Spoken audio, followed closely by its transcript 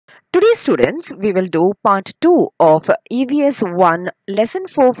Today, students, we will do part 2 of EVS 1, lesson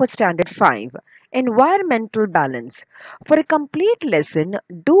 4 for standard 5, environmental balance. For a complete lesson,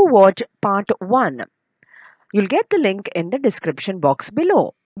 do watch part 1. You'll get the link in the description box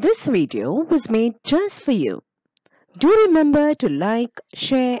below. This video was made just for you. Do remember to like,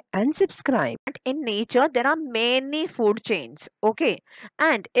 share and subscribe. In nature, there are many food chains, okay?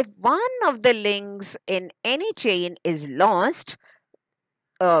 And if one of the links in any chain is lost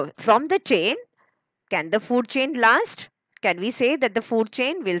from the chain, can the food chain last? Can we say that the food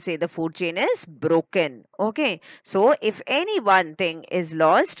chain? We'll say the food chain is broken. Okay. So if any one thing is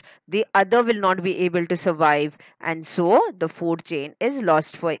lost, the other will not be able to survive. And so the food chain is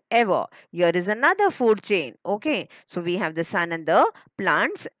lost forever. Here is another food chain. Okay. So we have the sun and the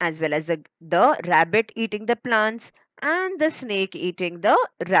plants, as well as the rabbit eating the plants and the snake eating the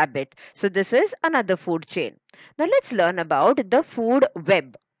rabbit. So this is another food chain. Now let's learn about the food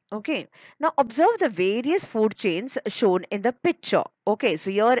web. Okay, now observe the various food chains shown in the picture. Okay, so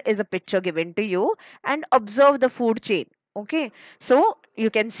here is a picture given to you and observe the food chain. Okay, so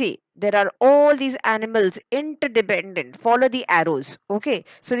you can see there are all these animals interdependent. Follow the arrows. Okay,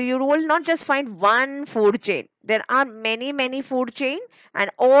 so you will not just find one food chain. There are many food chain,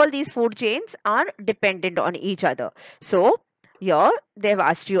 and all these food chains are dependent on each other. So here they've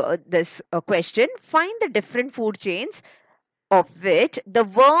asked you this question. Find the different food chains of which the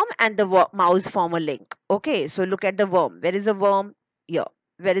worm and the mouse form a link. Okay, so look at the worm. Where is the worm? Here.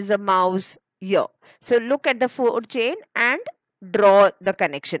 Where is the mouse? Here. So look at the food chain and draw the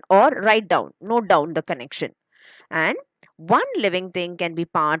connection, or write down, note down the connection. And one living thing can be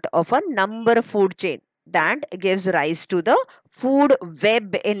part of a number of food chain that gives rise to the food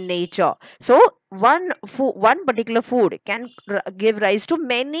web in nature. So one particular food can give rise to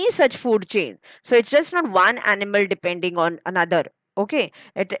many such food chains. So it's just not one animal depending on another. Okay,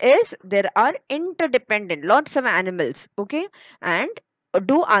 it is, there are interdependent lots of animals. Okay, and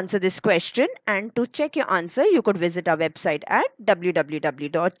do answer this question, and to check your answer you could visit our website at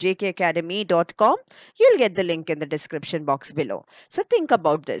www.jkacademy.com. You'll get the link in the description box below. So think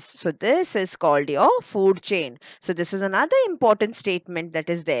about this. So this is called your food chain. So this is another important statement that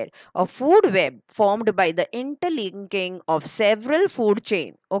is there. A food web formed by the interlinking of several food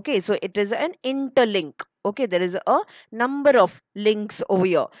chain. Okay, so it is an interlink. Okay, there is a number of links over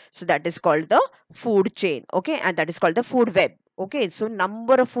here. So that is called the food chain. Okay, and that is called the food web. Okay, so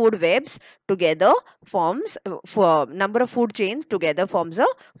number of food webs together forms number of food chains together forms a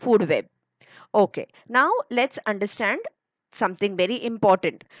food web. Okay, now let's understand something very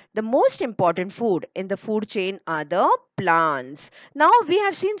important. The most important food in the food chain are the plants. Now we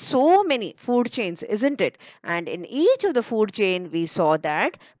have seen so many food chains, isn't it? And in each of the food chain we saw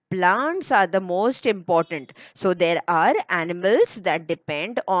that plants are the most important. So there are animals that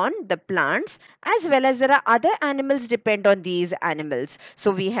depend on the plants, as well as there are other animals depend on these animals.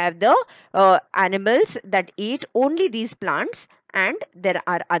 So we have the animals that eat only these plants, and there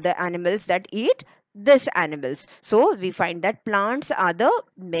are other animals that eat this animals. So we find that plants are the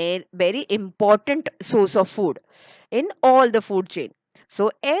very important source of food in all the food chain.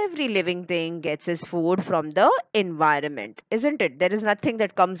 So every living thing gets its food from the environment, isn't it? There is nothing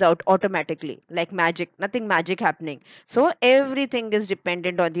that comes out automatically like magic, nothing magic happening. So everything is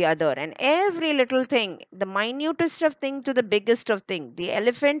dependent on the other, and every little thing, the minutest of thing to the biggest of thing, the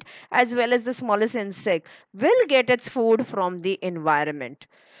elephant as well as the smallest insect, will get its food from the environment.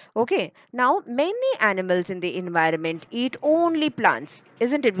 Okay, now many animals in the environment eat only plants,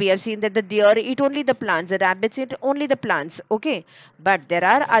 isn't it? We have seen that the deer eat only the plants, the rabbits eat only the plants. Okay, but there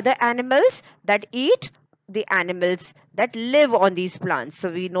are other animals that eat the animals that live on these plants. So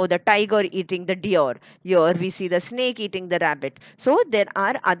we know the tiger eating the deer. Here we see the snake eating the rabbit. So there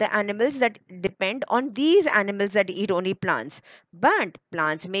are other animals that depend on these animals that eat only plants. But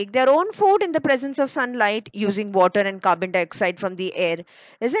plants make their own food in the presence of sunlight using water and carbon dioxide from the air,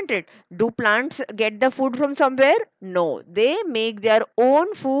 isn't it? Do plants get the food from somewhere? No, they make their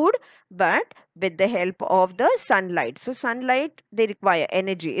own food, but with the help of the sunlight. So sunlight, they require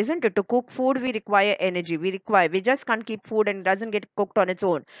energy, isn't it? To cook food we require energy. We just can't keep food and it doesn't get cooked on its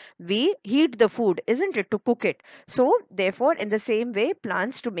own. We heat the food, isn't it, to cook it. So therefore, in the same way,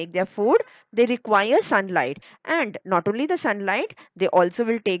 plants, to make their food, they require sunlight. And not only the sunlight, they also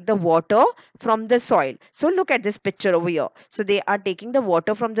will take the water from the soil. So look at this picture over here. So they are taking the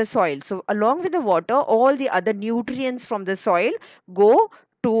water from the soil. So along with the water, all the other nutrients from the soil go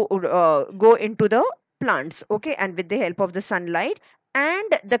into the plants. Okay, and with the help of the sunlight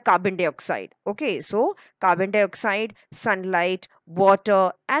and the carbon dioxide. Okay, so carbon dioxide, sunlight,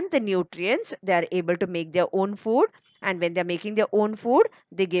 water and the nutrients, they are able to make their own food, And when they're making their own food,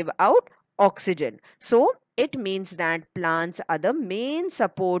 they give out oxygen. So it means that plants are the main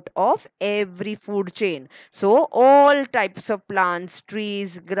support of every food chain. So all types of plants,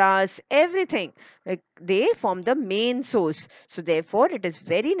 trees, grass, everything, they form the main source. So therefore, it is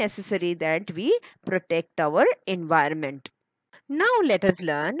very necessary that we protect our environment. Now let us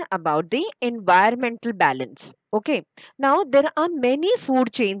learn about the environmental balance. Okay. Now there are many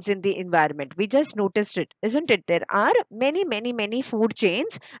food chains in the environment. We just noticed it, isn't it? There are many food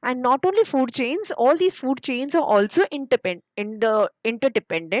chains, and not only food chains, all these food chains are also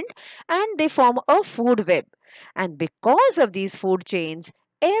interdependent, and they form a food web. And because of these food chains,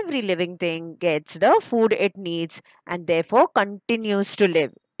 every living thing gets the food it needs and therefore continues to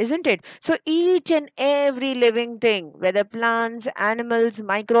live, isn't it? So each and every living thing, whether plants, animals,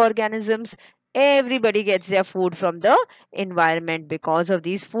 microorganisms, everybody gets their food from the environment because of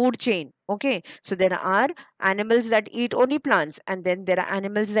these food chain. Okay, so there are animals that eat only plants, and then there are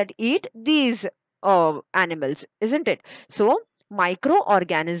animals that eat these animals, isn't it? So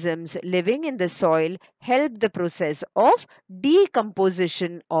microorganisms living in the soil help the process of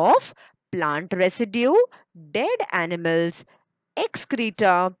decomposition of plant residue, dead animals,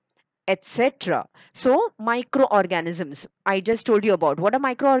 excreta, etc. So, microorganisms, I just told you about. What are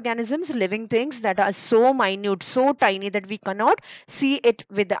microorganisms? Living things that are so minute, so tiny that we cannot see it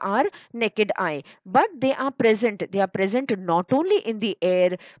with our naked eye. But they are present. They are present not only in the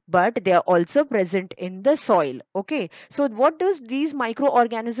air, but they are also present in the soil. Okay. So, what does these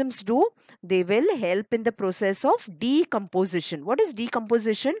microorganisms do? They will help in the process of decomposition. What is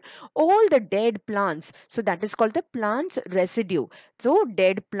decomposition? All the dead plants. So, that is called the plant's residue. So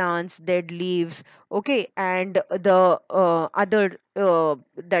dead plants, dead leaves, okay, and the other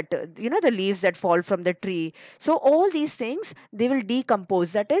that the leaves that fall from the tree. So all these things, they will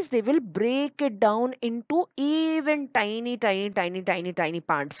decompose, that is, they will break it down into even tiny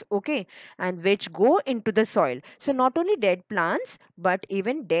parts, okay, and which go into the soil. So not only dead plants, but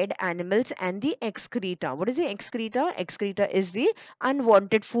even dead animals and the excreta. What is the excreta? Excreta is the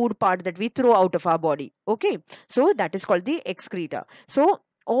unwanted food part that we throw out of our body, okay. So that is called the excreta. So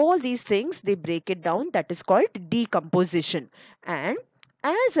all these things, they break it down. That is called decomposition. And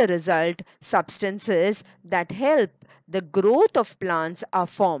as a result, substances that help the growth of plants are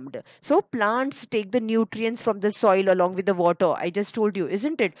formed. So plants take the nutrients from the soil along with the water. I just told you,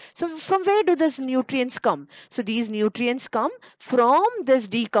 isn't it? So from where do these nutrients come? So these nutrients come from this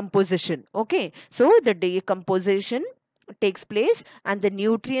decomposition. Okay. So the decomposition takes place, and the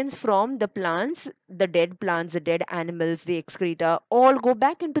nutrients from the plants, the dead plants, the dead animals, the excreta, all go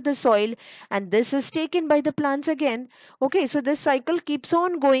back into the soil, and this is taken by the plants again. Okay, so this cycle keeps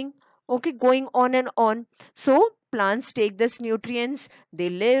on going, okay, going on and on. So plants take this nutrients, they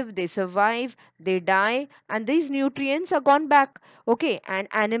live, they survive, they die, and these nutrients are gone back. Okay, and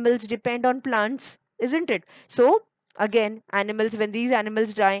animals depend on plants, isn't it? So again, animals, when these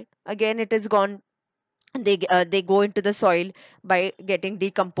animals die, again it is gone, they go into the soil by getting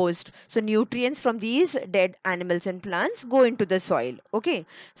decomposed. So nutrients from these dead animals and plants go into the soil. Okay,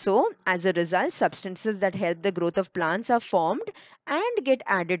 so as a result, substances that help the growth of plants are formed and get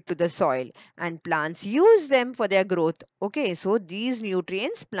added to the soil, and plants use them for their growth. Okay, so these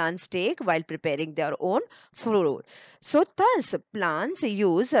nutrients plants take while preparing their own food. So thus plants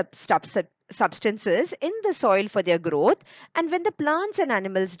use substances in the soil for their growth, and when the plants and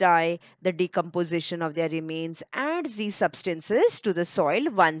animals die, the decomposition of their remains adds these substances to the soil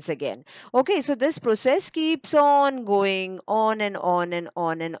once again. Okay, so this process keeps on going on and on and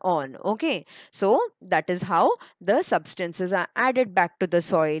on and on. Okay, so that is how the substances are added back to the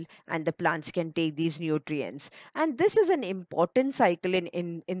soil, and the plants can take these nutrients. And this is an important cycle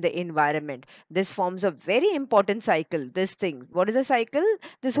in the environment. This forms a very important cycle. This thing, what is a cycle?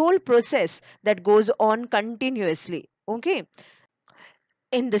 This whole process that goes on continuously. Okay,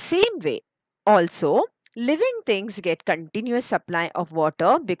 in the same way, also, living things get continuous supply of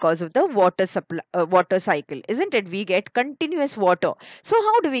water because of the water cycle, isn't it? We get continuous water. So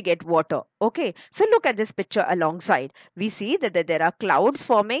how do we get water? Okay, so look at this picture alongside. We see that there are clouds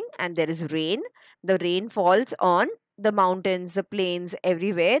forming and there is rain. The rain falls on the mountains, the plains,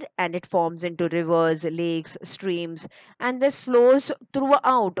 everywhere, and it forms into rivers, lakes, streams, and this flows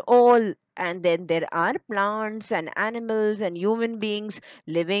throughout all. And then there are plants and animals and human beings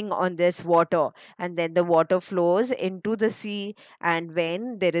living on this water, and then the water flows into the sea, and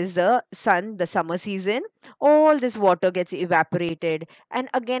when there is the sun, the summer season, all this water gets evaporated and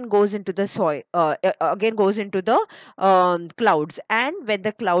again goes into the soil, again goes into the clouds. And when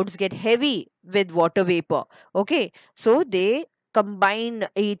the clouds get heavy with water vapor, okay, so they combine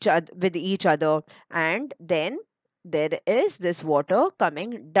each other with each other, and then there is this water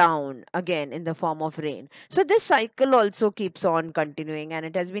coming down again in the form of rain. So this cycle also keeps on continuing, and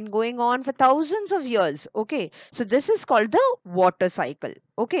it has been going on for thousands of years. Okay, so this is called the water cycle.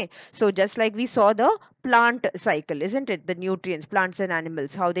 Okay, so just like we saw the plant cycle, isn't it? The nutrients, plants and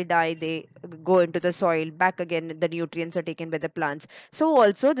animals, how they die, they go into the soil, back again, the nutrients are taken by the plants. So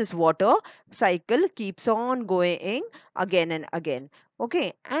also this water cycle keeps on going again and again.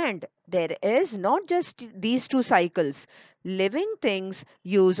 Okay, and there is not just these two cycles. Living things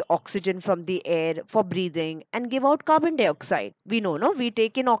use oxygen from the air for breathing and give out carbon dioxide. We know, no? We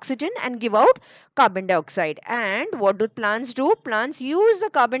take in oxygen and give out carbon dioxide. And what do plants do? Plants use the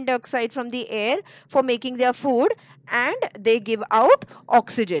carbon dioxide from the air for making their food, and they give out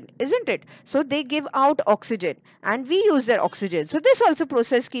oxygen, isn't it? So they give out oxygen and we use their oxygen. So this also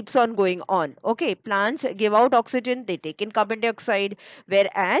process keeps on going on. Okay, plants give out oxygen, they take in carbon dioxide,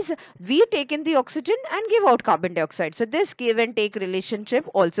 whereas we take in the oxygen and give out carbon dioxide. So this give and take relationship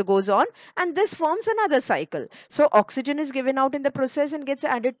also goes on, and this forms another cycle. So oxygen is given out in the process and gets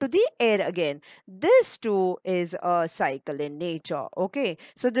added to the air again. This too is a cycle in nature. Okay,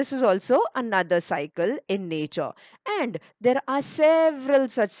 so this is also another cycle in nature, and there are several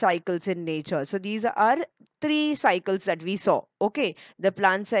such cycles in nature. So these are three cycles that we saw. Okay, the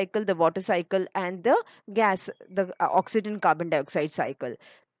plant cycle, the water cycle, and the gas, the oxygen carbon dioxide cycle.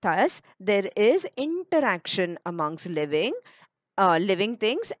 Thus, there is interaction amongst living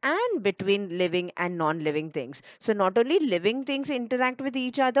things and between living and non-living things. So not only living things interact with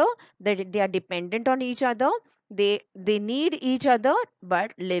each other, that they are dependent on each other, they need each other,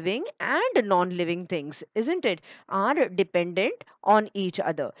 but living and non-living things, isn't it, are dependent on each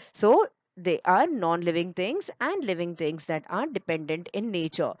other. So they are non-living things and living things that are dependent in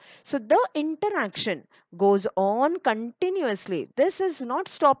nature. So the interaction goes on continuously. This is not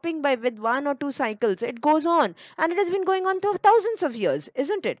stopping by with one or two cycles. It goes on, and it has been going on for thousands of years,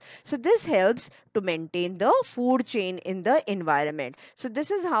 isn't it? So this helps to maintain the food chain in the environment. So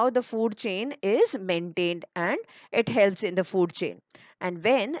this is how the food chain is maintained, and it helps in the food chain. And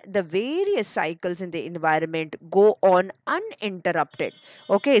when the various cycles in the environment go on uninterrupted,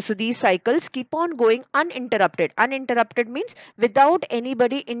 okay, so these cycles keep on going uninterrupted. Uninterrupted means without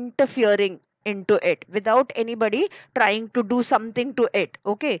anybody interfering into it, without anybody trying to do something to it.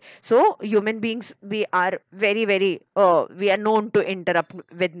 Okay, so human beings, we are we are known to interrupt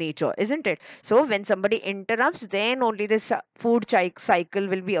with nature, isn't it? So when somebody interrupts, then only this cycle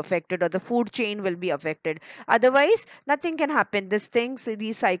will be affected, or the food chain will be affected. Otherwise nothing can happen.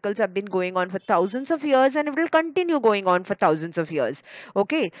 These cycles have been going on for thousands of years, and it will continue going on for thousands of years.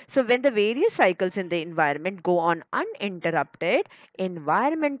 Okay, so when the various cycles in the environment go on uninterrupted,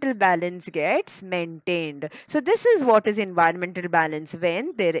 environmental balance gets maintained. So this is what is environmental balance.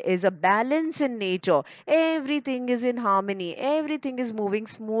 When there is a balance in nature, everything is in harmony, everything is moving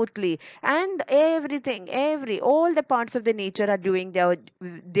smoothly, and all the parts of the nature are doing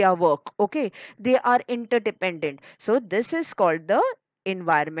their work. Okay, they are interdependent. So this is called the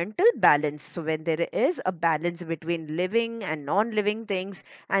environmental balance. So when there is a balance between living and non-living things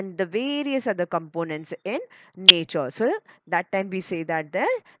and the various other components in nature, so that time we say that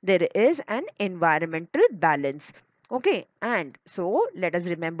there is an environmental balance. Okay, and so let us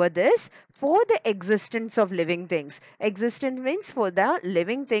remember this. For the existence of living things, existence means for the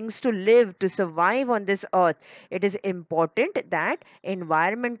living things to live, to survive on this earth, it is important that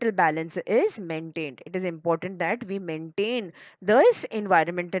environmental balance is maintained. It is important that we maintain this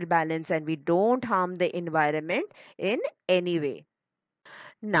environmental balance and we don't harm the environment in any way.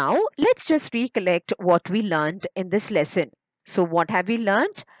 Now, let's just recollect what we learned in this lesson. So, what have we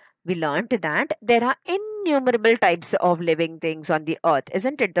learned? We learned that there are innumerable types of living things on the earth,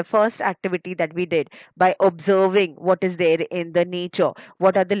 isn't it? The first activity that we did by observing what is there in the nature,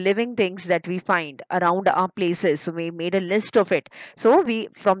 what are the living things that we find around our places. So, we made a list of it. So,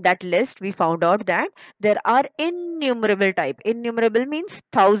 from that list, we found out that there are innumerable type. Innumerable means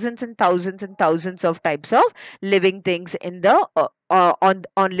thousands and thousands and thousands of types of living things in the on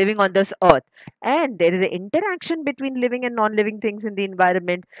living on this earth, and there is an interaction between living and non-living things in the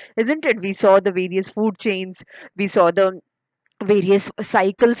environment, isn't it? We saw the various food chains, we saw the various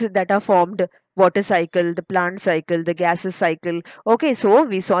cycles that are formed: water cycle, the plant cycle, the gases cycle. Okay, so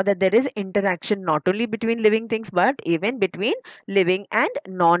we saw that there is interaction not only between living things but even between living and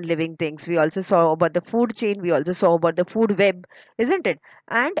non-living things. We also saw about the food chain, we also saw about the food web, isn't it?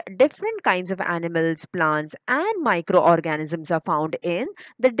 And different kinds of animals, plants and microorganisms are found in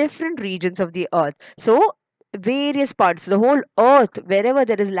the different regions of the earth. So various parts, the whole earth, wherever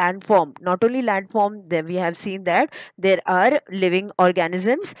there is landform, not only landform, there we have seen that there are living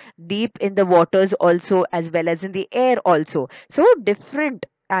organisms deep in the waters also, as well as in the air also. So different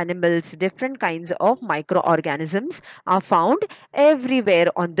animals, different kinds of microorganisms are found everywhere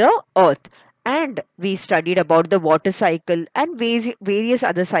on the earth. And we studied about the water cycle and various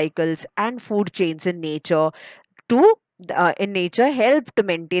other cycles and food chains in nature to in nature help to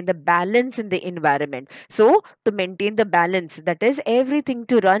maintain the balance in the environment. So to maintain the balance, that is everything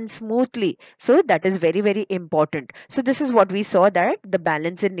to run smoothly, so that is very very important. So this is what we saw, that the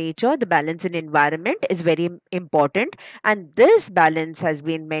balance in nature, the balance in environment is very important, and this balance has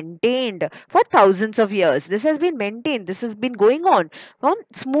been maintained for thousands of years. This has been maintained, this has been going on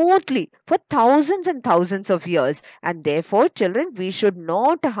smoothly for thousands and thousands of years, and therefore children, we should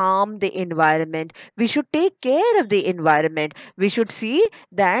not harm the environment, we should take care of the environment, we should see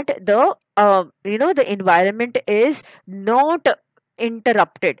that the the environment is not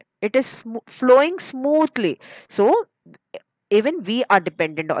interrupted, it is flowing smoothly. So even we are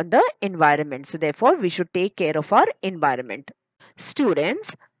dependent on the environment, so therefore we should take care of our environment.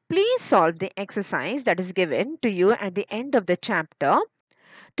 Students, please solve the exercise that is given to you at the end of the chapter.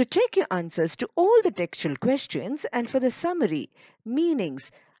 To check your answers to all the textual questions and for the summary, meanings,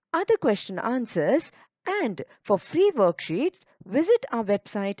 other question answers, and for free worksheets, visit our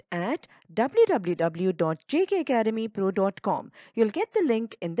website at www.jkacademypro.com. You'll get the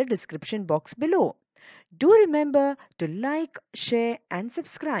link in the description box below. Do remember to like, share, and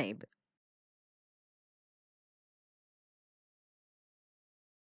subscribe.